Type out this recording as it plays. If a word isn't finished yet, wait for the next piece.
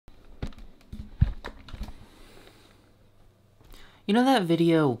You know that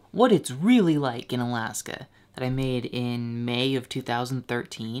video, What It's Really Like in Alaska, that I made in May of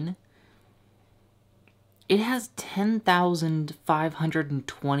 2013? It has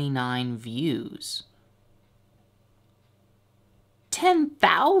 10,529 views.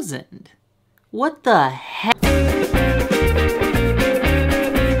 10,000? What the heck?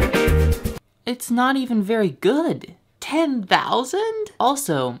 It's not even very good. 10,000?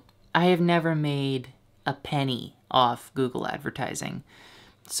 Also, I have never made a penny off Google advertising.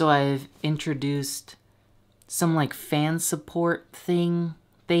 So I've introduced some like fan support thing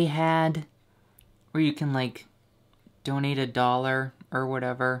they had where you can like donate $1 or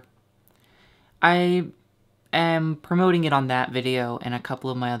whatever. I am promoting it on that video and a couple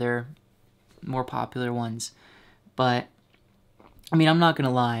of my other more popular ones. But I mean, I'm not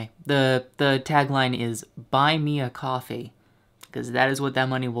gonna lie. The tagline is "Buy me a coffee," because that is what that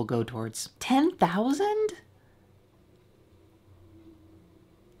money will go towards. 10,000?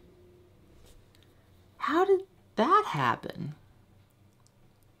 How did that happen?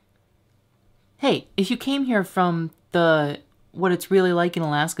 Hey, if you came here from the What It's Really Like in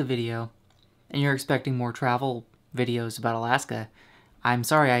Alaska video, and you're expecting more travel videos about Alaska, I'm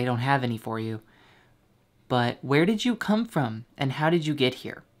sorry I don't have any for you. But where did you come from, and how did you get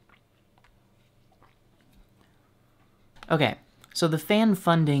here? Okay, so the fan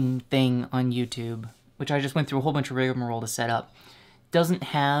funding thing on YouTube, which I just went through a whole bunch of rigmarole to set up, doesn't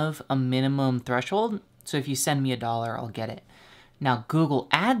have a minimum threshold, so if you send me $1, I'll get it. Now, Google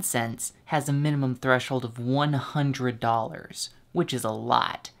AdSense has a minimum threshold of $100, which is a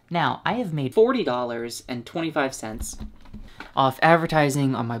lot. Now, I have made $40.25 off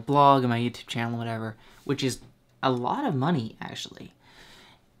advertising on my blog and my YouTube channel, whatever, which is a lot of money, actually.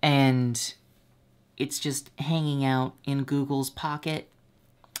 And it's just hanging out in Google's pocket,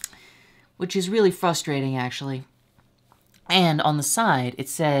 which is really frustrating, actually. And on the side, it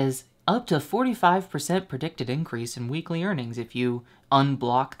says up to 45% predicted increase in weekly earnings if you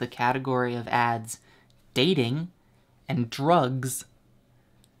unblock the category of ads dating and drugs.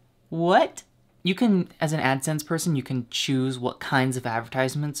 What? You can, as an AdSense person, you can choose what kinds of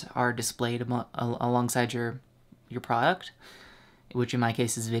advertisements are displayed alongside your product, which in my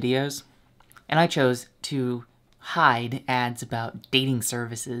case is videos. And I chose to hide ads about dating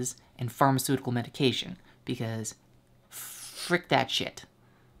services and pharmaceutical medication because frick that shit,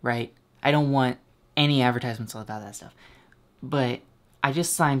 right? I don't want any advertisements about that stuff. But I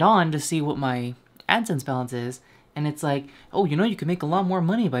just signed on to see what my AdSense balance is, and it's like, oh, you know, you can make a lot more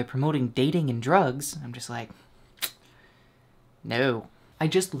money by promoting dating and drugs. I'm just like, no. I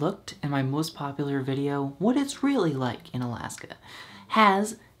just looked, and my most popular video, What It's Really Like in Alaska,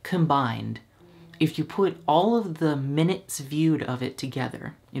 has combined, if you put all of the minutes viewed of it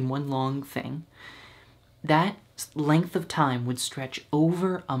together in one long thing, that length of time would stretch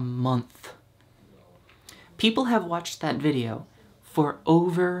over a month. People have watched that video for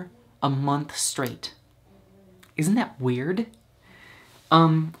over a month straight. Isn't that weird?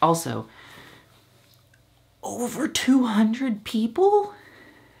 Also, over 200 people?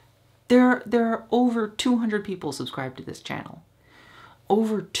 There are over 200 people subscribed to this channel.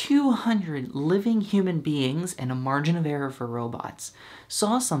 Over 200 living human beings and a margin of error for robots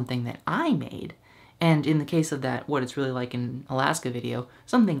saw something that I made, and in the case of that What It's Really Like in Alaska video,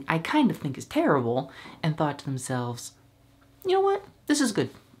 something I kind of think is terrible, and thought to themselves, you know what? This is good.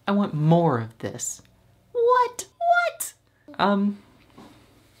 I want more of this. What?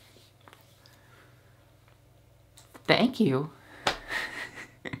 Thank you.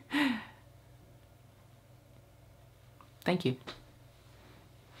 Thank you.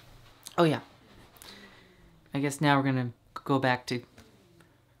 Oh yeah. I guess now we're gonna go back to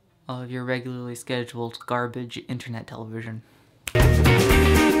all of your regularly scheduled garbage internet television.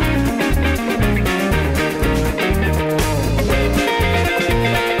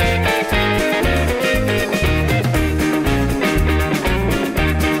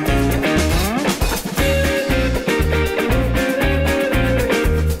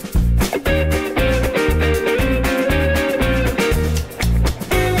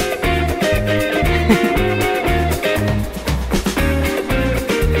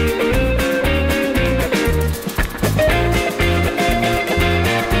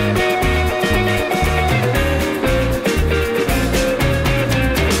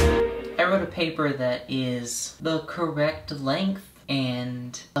 Paper that is the correct length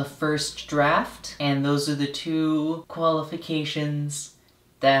and a first draft, and those are the two qualifications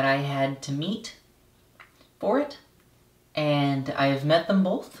that I had to meet for it, and I have met them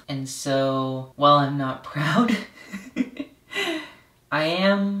both. And so while I'm not proud, I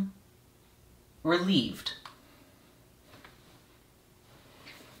am relieved